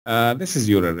This is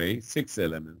your array, 6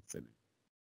 elements in it.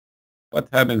 What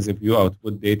happens if you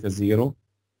output data 0?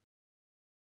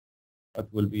 What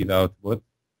will be the output?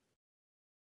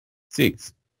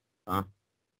 6.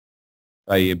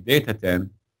 طيب data 10.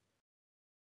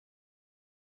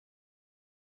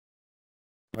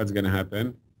 What's going to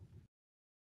happen?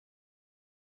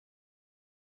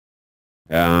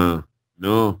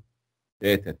 No.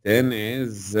 Data 10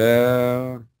 is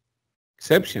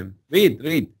exception.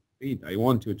 Read. I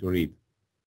want you to read.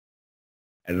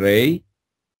 Array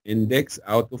index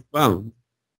out of bound.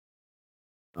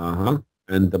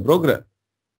 And the program.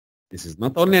 This is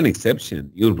not only an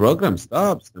exception. Your program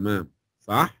stops. تمام.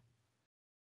 صح?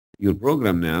 Your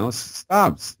program now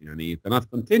stops. يعني you cannot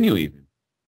continue even.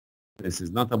 This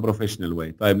is not a professional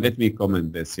way. طيب, let me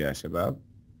comment this يا شباب.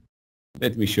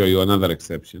 Let me show you another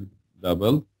exception.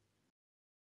 Double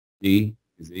D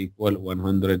is equal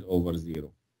 100 over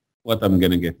 0. What I'm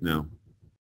going to get now?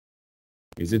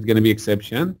 Is it going to be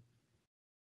exception?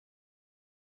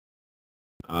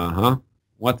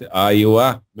 What?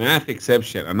 أيوة. Math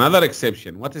exception. Another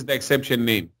exception. What is the exception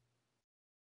name?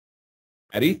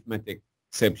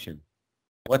 ArithmeticException.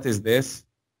 What is this?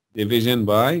 Division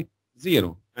by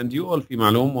 0. And you all في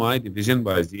معلوم why division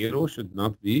by 0 should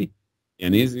not be,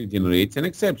 يعني it generates an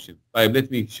exception. طيب, let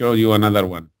me show you another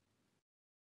one.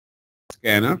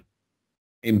 Scanner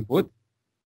input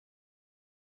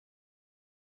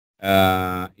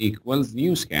equals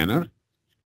new scanner.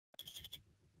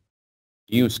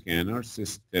 New scanner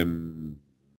system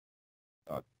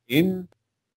dot in.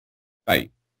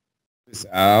 Type this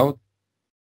out.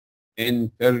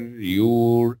 Enter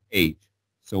your age.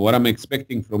 So what I'm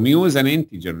expecting from you is an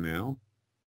integer now.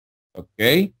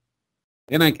 Okay.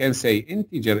 Then I can say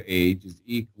integer age is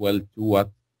equal to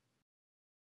what?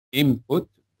 Input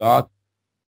dot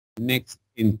next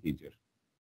integer.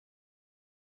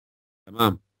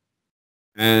 Tamam.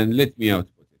 And let me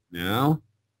output it now.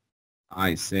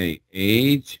 I say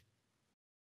age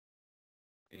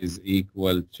is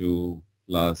equal to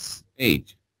plus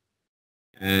age.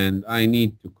 And I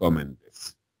need to comment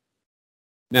this.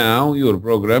 Now your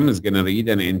program is going to read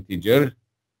an integer.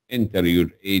 Enter your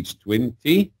age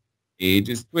 20. Age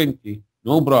is 20.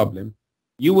 No problem.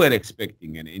 You were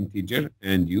expecting an integer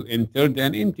and you entered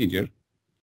an integer.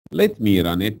 Let me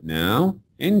run it now.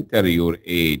 Enter your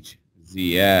age.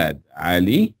 Ziad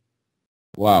Ali.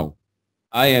 Wow.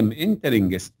 I am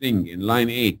entering a string in line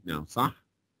 8 now, صح?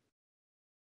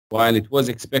 While it was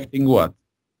expecting what?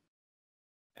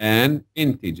 An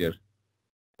integer.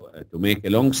 To make a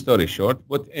long story short,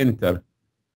 put enter.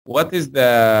 What is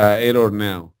the error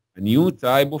now? A new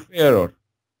type of error.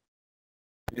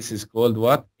 This is called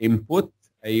what? Input.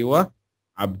 أيوة.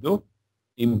 عبدو.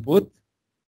 Input.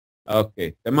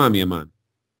 Okay. تمام يا man.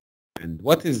 And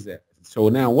what is that? So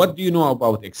now, what do you know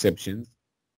about exceptions?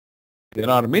 There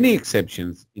are many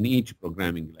exceptions in each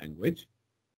programming language.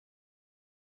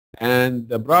 And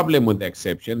the problem with the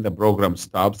exception, the program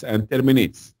stops and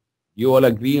terminates. You all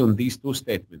agree on these two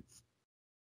statements.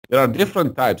 There are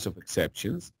different types of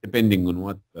exceptions depending on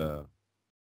what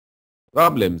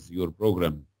problems your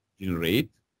program generate.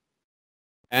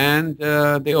 And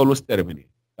they always terminate.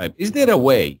 Like, is there a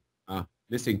way?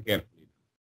 Listen carefully.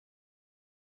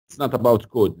 It's not about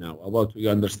code now, about you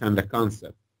understand the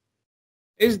concept.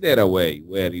 Is there a way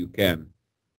where you can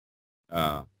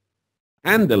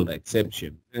handle the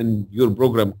exception and your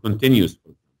program continues?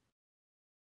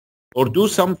 Or do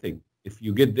something. If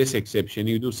you get this exception,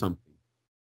 you do something.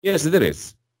 Yes, there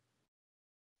is.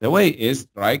 The way is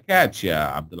try catch,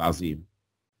 ya Abdul Azim.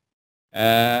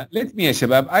 Let me, ya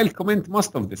Shabab, I'll comment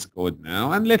most of this code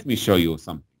now and let me show you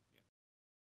something.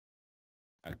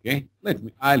 Okay,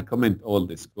 I'll comment all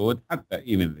this code,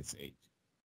 even this age.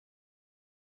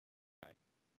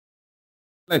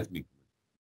 Let me.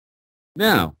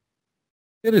 Now,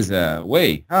 there is a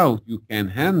way how you can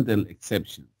handle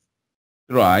exceptions.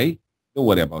 Try, don't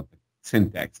worry about the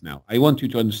syntax now. I want you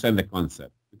to understand the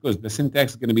concept because the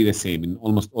syntax is going to be the same in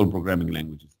almost all programming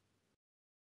languages.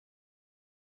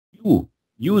 You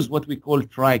use what we call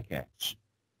try-catch.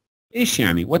 إيش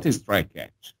يعني? What is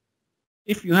try-catch?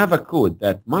 If you have a code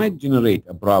that might generate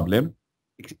a problem,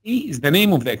 E is the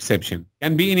name of the exception.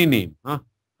 Can be any name.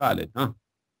 Khalid,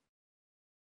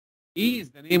 E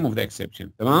is the name of the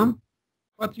exception. Tamam?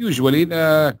 But usually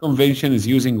the convention is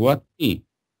using what? E.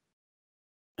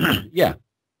 Yeah.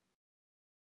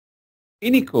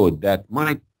 Any code that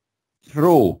might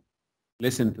throw,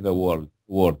 listen to the word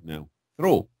now,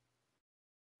 throw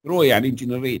يعني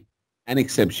generate an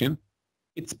exception,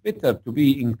 it's better to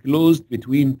be enclosed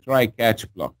between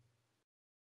try-catch block.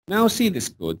 Now see this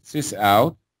code, sys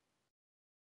out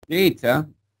data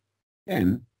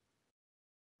 10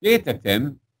 Data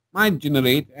 10 might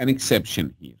generate an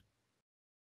exception here.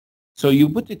 So you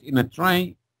put it in a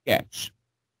try catch.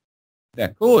 The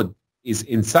code is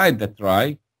inside the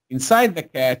try. Inside the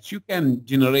catch, you can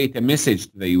generate a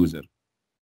message to the user.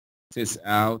 Sys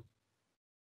out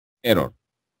error.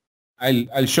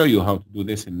 I'll show you how to do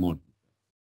this in more detail.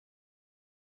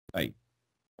 Right.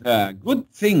 The good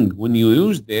thing when you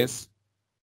use this,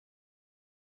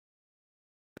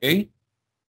 okay,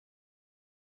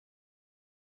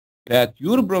 that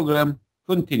your program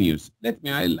continues.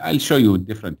 I'll show you a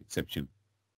different exception.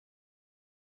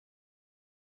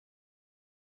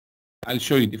 I'll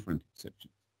show you different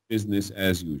exceptions. Business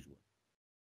as usual.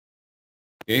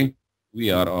 Okay,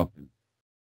 we are open.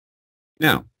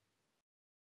 Now,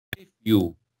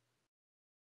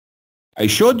 I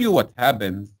showed you what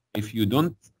happens if you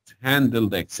don't handle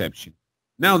the exception.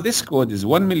 Now this code is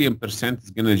 1,000,000%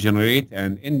 is going to generate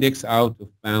an index out of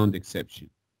bound exception.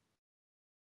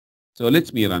 So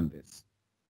let me run this.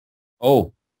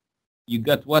 Oh, you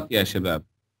got what, ya shabab?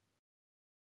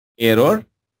 Error.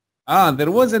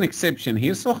 There was an exception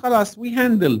here, so khalas, we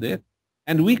handled it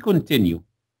and we continue.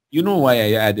 You know why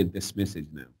I added this message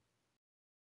now.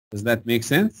 Does that make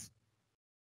sense?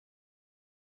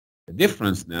 The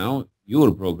difference now,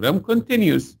 your program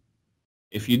continues.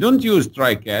 If you don't use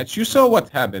try catch, you saw what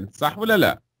happened. صح ولا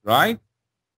لا? Right?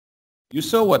 You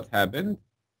saw what happened.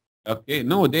 Okay,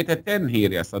 no data 10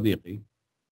 here, ya صديقي.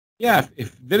 Yeah,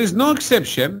 if there is no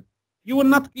exception, you will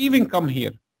not even come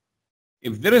here.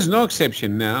 If there is no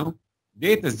exception now,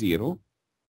 data 0,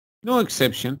 no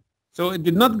exception. So it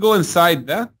did not go inside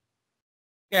the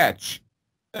catch.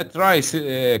 The try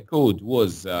code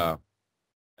was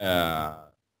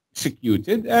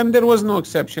executed and there was no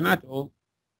exception at all.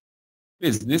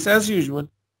 Business as usual.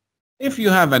 If you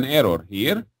have an error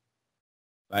here,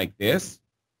 like this,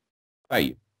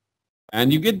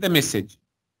 and you get the message,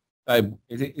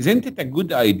 isn't it a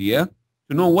good idea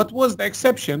to know what was the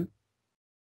exception?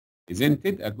 Isn't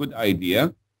it a good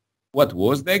idea? What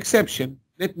was the exception?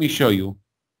 Let me show you.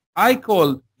 I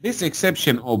call this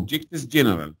exception object is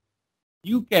general.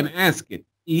 You can ask it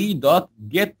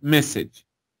e.getMessage.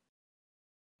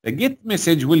 The get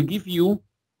message will give you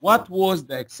what was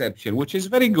the exception, which is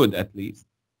very good at least.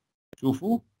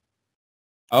 شوفوا.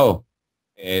 Oh,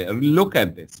 look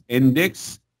at this.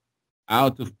 Index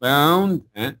out of bound,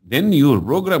 and then your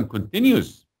program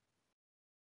continues.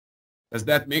 Does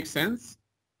that make sense?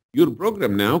 Your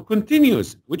program now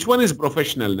continues. Which one is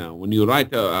professional now? When you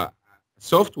write a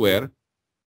software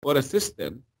or a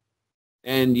system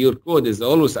and your code is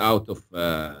always out of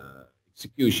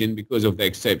execution because of the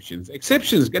exceptions.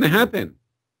 Exceptions going to happen.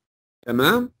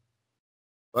 Tamam?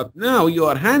 But now you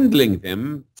are handling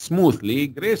them smoothly,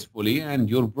 gracefully, and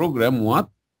your program what?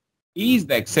 Is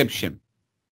the exception.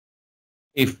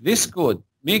 If this code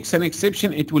makes an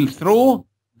exception, it will throw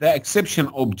the exception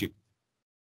object.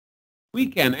 We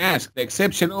can ask the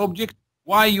exception object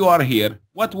why you are here,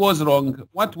 what was wrong,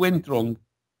 what went wrong.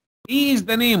 Is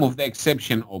the name of the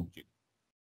exception object.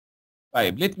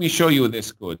 Right, let me show you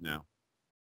this code now.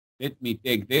 Let me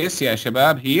take this, ya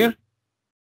shabab, here.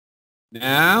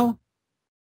 Now,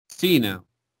 see now.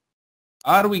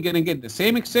 Are we going to get the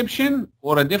same exception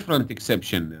or a different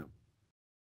exception now?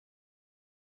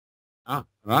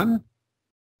 Run.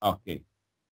 Okay.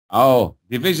 Oh,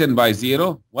 division by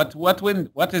 0. What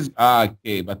is,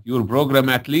 okay, but your program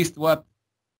at least what?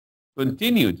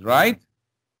 Continued, right?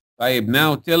 Right,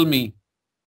 now tell me,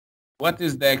 what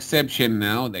is the exception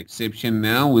now? The exception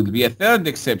now will be a third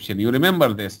exception. You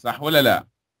remember this, صح ولا لا?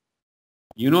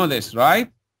 You know this,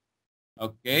 right?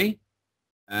 Okay.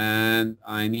 And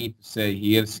I need to say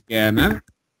here scanner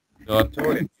dot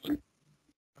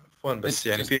بس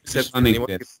يعني في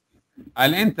exception.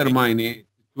 I'll enter my name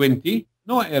 20.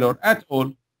 No error at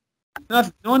all.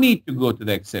 No need to go to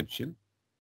the exception.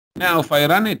 Now, if I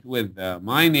run it with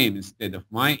my name instead of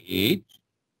my age,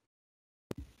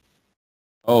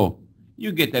 oh,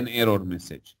 you get an error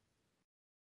message.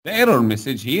 The error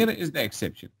message here is the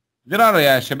exception. There are,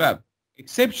 ya shabab,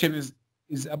 exception is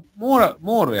a more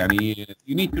يعني,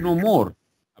 you need to know more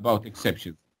about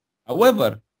exceptions.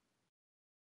 However,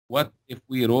 what if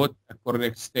we wrote a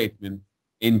correct statement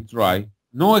in try?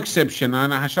 No exception.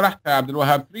 أنا شرحتها عبد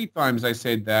الوهاب 3 times. I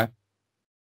said that.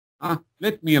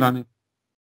 Let me run it.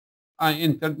 I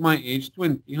entered my age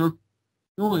 20.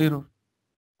 No error.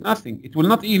 Nothing. It will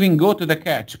not even go to the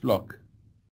catch block.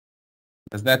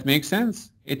 Does that make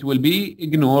sense? It will be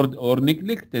ignored or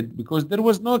neglected because there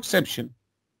was no exception.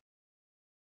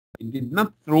 It did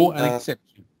not throw an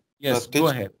exception. Yes, go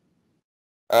ahead.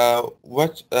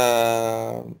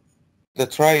 The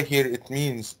try here, it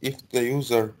means if the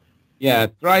user Yeah,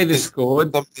 try this code.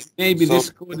 Maybe So this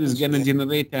code is going to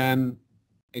generate an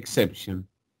exception.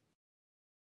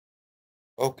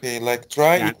 okay, like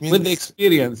try Yeah, it means with the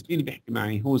experience. مين بيحكي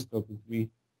معي? Who's talking to me?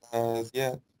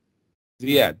 yeah.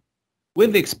 Ziad.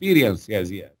 With experience, yeah,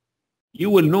 Ziad, you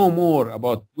will know more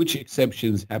about which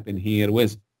exceptions happen here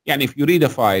with. يعني if you read a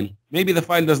file, maybe the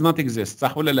file does not exist.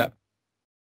 صح ولا لا?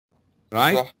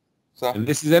 Right? صح صح. And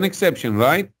this is an exception,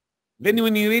 right? Then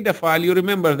when you read a file, you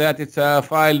remember that it's a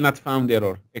file not found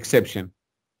error, exception.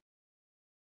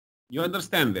 You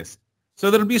understand this? So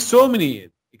there'll be so many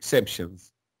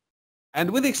exceptions.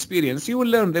 And with experience, you will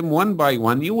learn them one by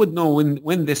one. You would know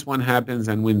when this one happens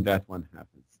and when that one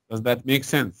happens. Does that make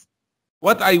sense?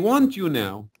 What I want you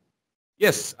now,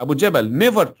 yes, Abu Jabal,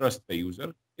 never trust the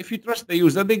user. If you trust the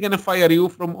user, they're going to fire you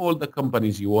from all the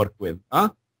companies you work with. Huh?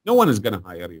 No one is going to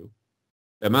hire you.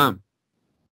 Tamam.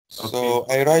 So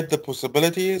I write the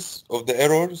possibilities of the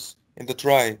errors in the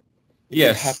try.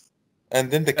 Yes.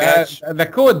 And then the catch. The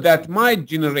code that might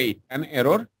generate an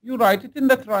error, you write it in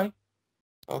the try.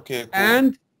 Okay, cool.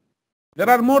 And there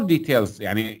are more details.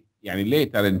 يعني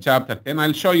later in chapter 10,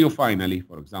 I'll show you finally,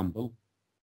 for example.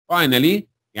 Finally,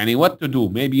 what to do.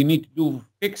 Maybe you need to do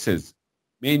fixes.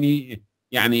 Maybe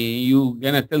you're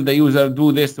going to tell the user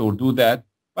do this or do that.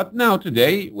 But now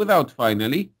today, without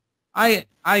finally, I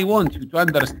want you to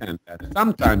understand that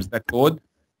sometimes the code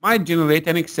might generate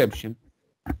an exception.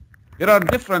 There are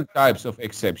different types of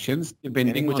exceptions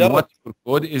depending on what your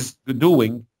code is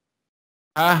doing.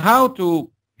 How to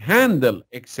handle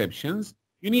exceptions,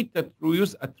 you need to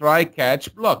use a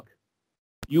try-catch block.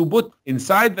 You put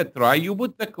inside the try, you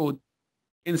put the code.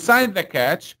 Inside the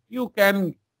catch, you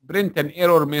can print an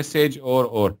error message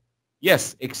or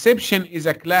yes, exception is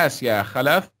a class, ya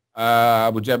Khalaf,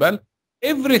 Abu Jabal.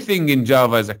 Everything in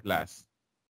Java is a class.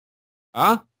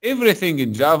 Everything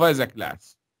in Java is a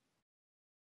class.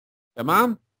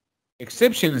 Tamam?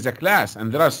 Exception is a class,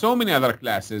 and there are so many other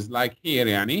classes like here,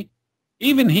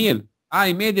 even here,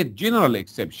 I made it general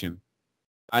exception.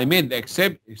 I made the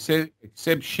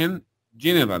exception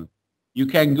general. You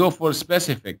can go for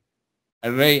specific.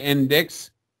 Array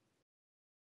index.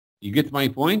 You get my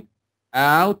point?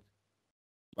 Out.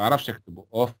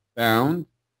 Of bound.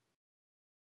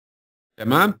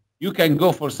 Tamam? You can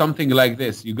go for something like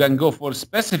this. You can go for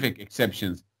specific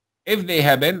exceptions. If they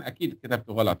happen, أكيد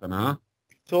كتبته غلط أنا ها.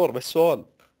 دكتور بس سؤال.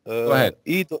 Go ahead.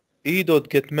 E dot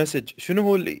get message. شنو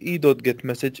هو ال E dot get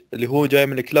message اللي هو جاي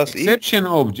من الكلاس E؟ Exception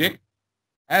object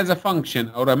has a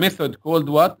function or a method called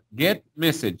what? Get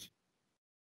message.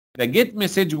 The get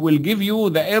message will give you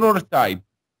the error type.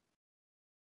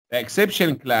 The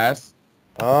exception class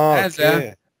has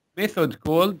a method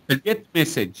called get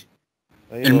message.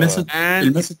 أيوة.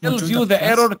 And it tells you the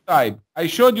error type. I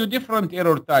showed you different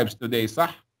error types today,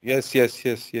 صح? Yes.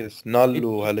 Null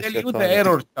وهالاشياء tell you the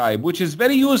error type, which is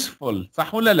very useful.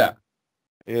 صح ولا لا?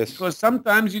 Yes. Because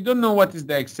sometimes you don't know what is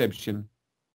the exception.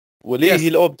 وليه هي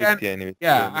الأوبجكت يعني.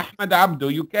 Yeah, Ahmed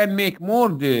Abdo, you can make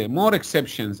more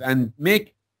exceptions and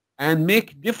make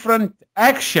different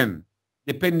action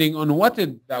depending on what is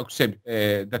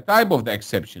the type of the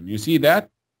exception. You see that?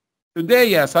 Today,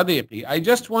 ya Sadiqi, I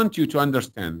just want you to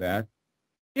understand that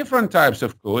different types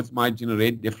of codes might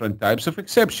generate different types of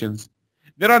exceptions.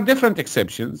 There are different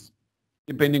exceptions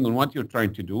depending on what you're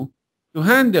trying to do. To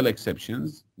handle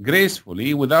exceptions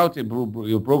gracefully without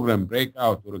your program break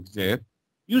out or exit,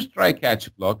 use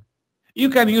try-catch block. You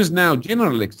can use now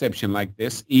general exception like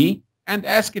this, E, and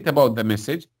ask it about the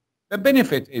message. The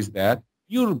benefit is that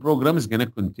your program is going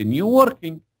to continue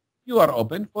working. You are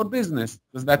open for business.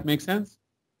 Does that make sense?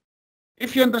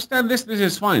 If you understand this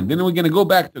is fine. Then we're going to go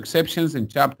back to exceptions in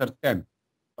chapter 10.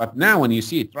 But now when you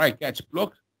see try-catch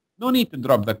block, no need to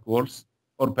drop the course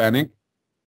or panic.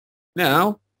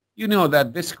 Now, you know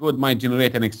that this code might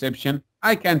generate an exception.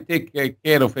 I can take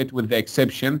care of it with the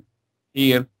exception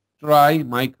here. Try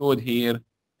my code here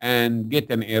and get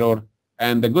an error.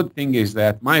 And the good thing is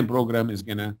that my program is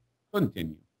going to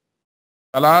continue.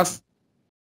 خلاص